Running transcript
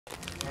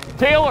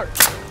Taylor!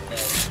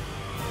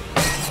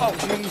 Oh,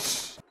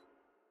 jeez.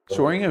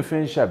 So when are you gonna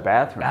finish that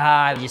bathroom?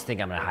 I just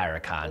think I'm gonna hire a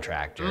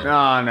contractor.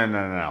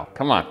 No.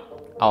 Come on,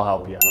 I'll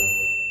help you.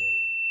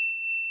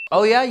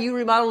 Oh yeah, you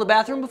remodeled the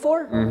bathroom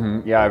before?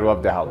 Mm-hmm, yeah, I'd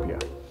love to help you.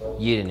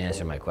 You didn't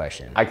answer my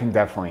question. I can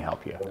definitely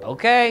help you.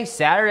 Okay,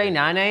 Saturday,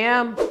 9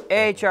 a.m.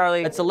 Hey,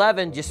 Charlie, it's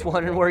 11. Just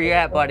wondering where you're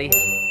at, buddy.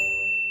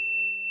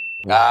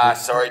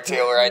 Sorry,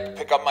 Taylor. I had to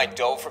pick up my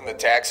dough from the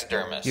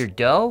taxidermist. Your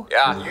dough?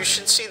 Yeah, you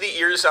should see the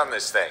ears on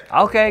this thing.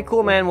 Okay,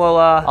 cool, man. Well,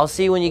 I'll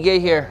see you when you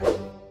get here.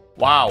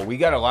 Wow, we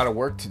got a lot of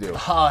work to do.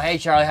 Oh, hey,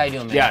 Charlie, how you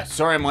doing, man? Yeah,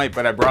 sorry I'm late,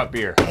 but I brought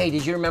beer. Hey,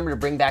 did you remember to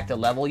bring back the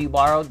level you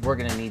borrowed? We're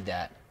gonna need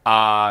that.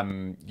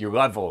 Your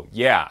level,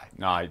 yeah.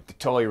 No, I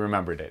totally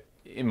remembered it.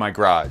 In my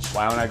garage.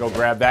 Why don't I go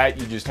grab that?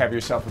 You just have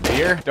yourself a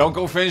beer. Don't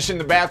go finish in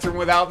the bathroom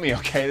without me,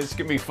 okay? This is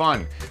gonna be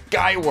fun.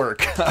 Guy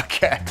work,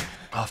 okay.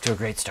 Off to a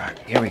great start.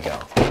 Here we go.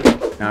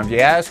 Now, if you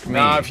ask me.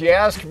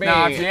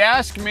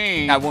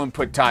 I wouldn't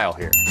put tile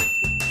here.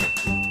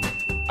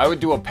 I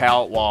would do a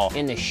pallet wall.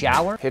 In the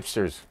shower?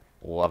 Hipsters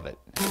love it.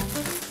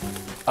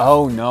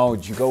 Oh no,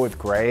 did you go with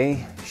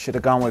gray? Should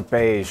have gone with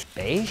beige.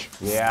 Beige?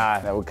 Yeah,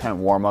 that would kind of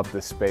warm up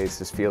the space.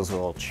 This feels a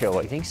little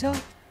chilly. You think so?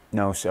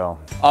 No, so.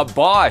 A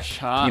Bosch,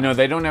 huh? You know,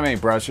 they don't have any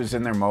brushes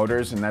in their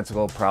motors, and that's a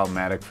little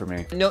problematic for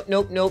me.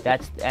 Nope.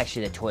 That's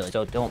actually the toilet,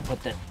 so don't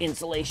put the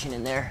insulation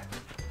in there.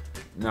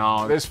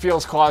 No, this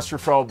feels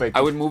claustrophobic.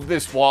 I would move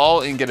this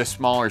wall and get a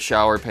smaller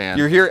shower pan.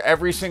 You're here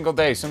every single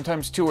day,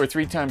 sometimes 2 or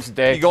 3 times a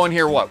day. You go in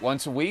here, what,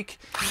 once a week?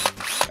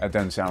 That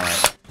doesn't sound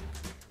right.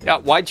 Yeah,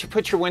 why'd you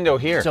put your window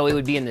here? So it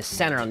would be in the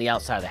center on the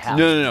outside of the house.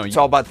 No. It's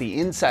all about the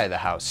inside of the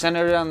house.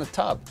 Center it on the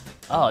tub.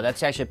 Oh,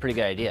 that's actually a pretty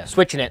good idea.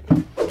 Switching it.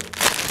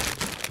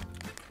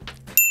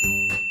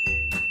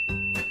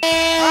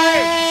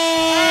 Hey!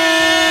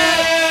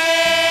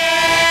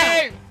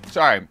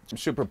 Sorry, I'm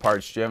super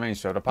parched. Do you have any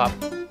soda pop?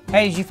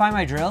 Hey, did you find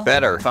my drill?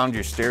 Better. Found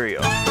your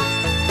stereo.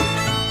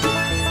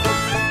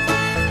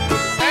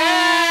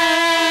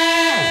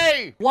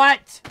 Hey!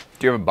 What?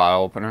 Do you have a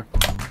bottle opener?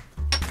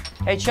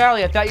 Hey,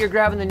 Charlie, I thought you were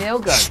grabbing the nail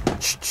gun.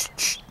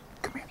 Shh.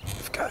 Come here.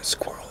 We've got a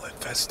squirrel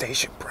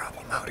infestation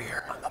problem out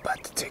here. I'm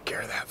about to take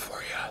care of that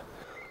for you.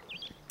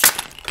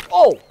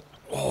 Oh!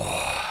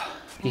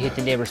 You hit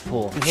the neighbor's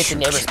pool.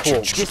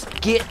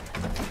 Just get...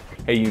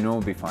 Hey, you know what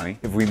would be funny?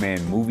 If we made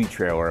a movie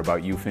trailer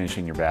about you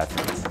finishing your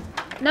bathroom.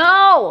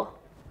 No!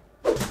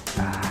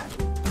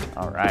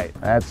 All right,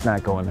 that's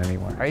not going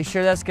anywhere. Are you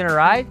sure that's gonna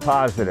ride?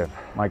 Positive.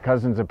 My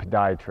cousin's a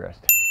podiatrist.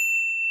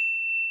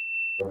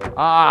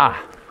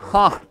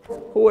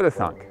 Who would have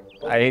thunk?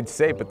 I hate to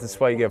say it, but this is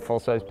why you get a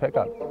full-size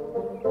pickup.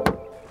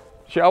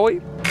 Shall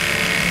we?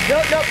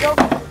 Nope.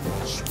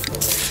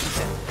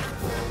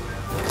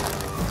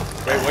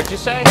 Wait, what'd you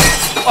say?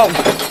 Oh,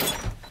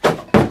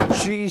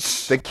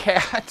 jeez. The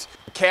cat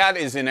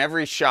is in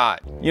every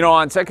shot. You know,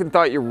 on second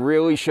thought, you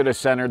really should have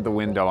centered the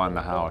window on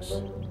the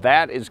house.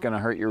 That is gonna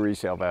hurt your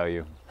resale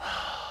value.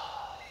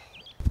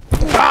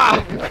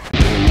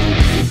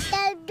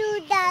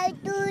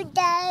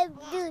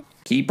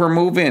 Keep her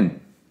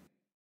moving.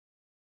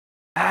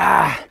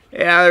 Yeah,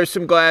 there's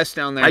some glass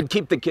down there. I'd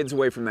keep the kids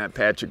away from that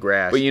patch of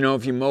grass. But you know,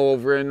 if you mow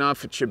over it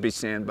enough, it should be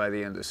sand by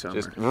the end of summer.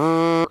 Just,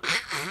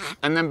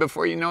 and then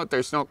before you know it,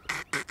 there's no,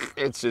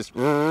 it's just,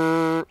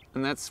 and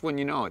that's when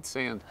you know it's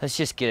sand. Let's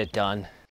just get it done.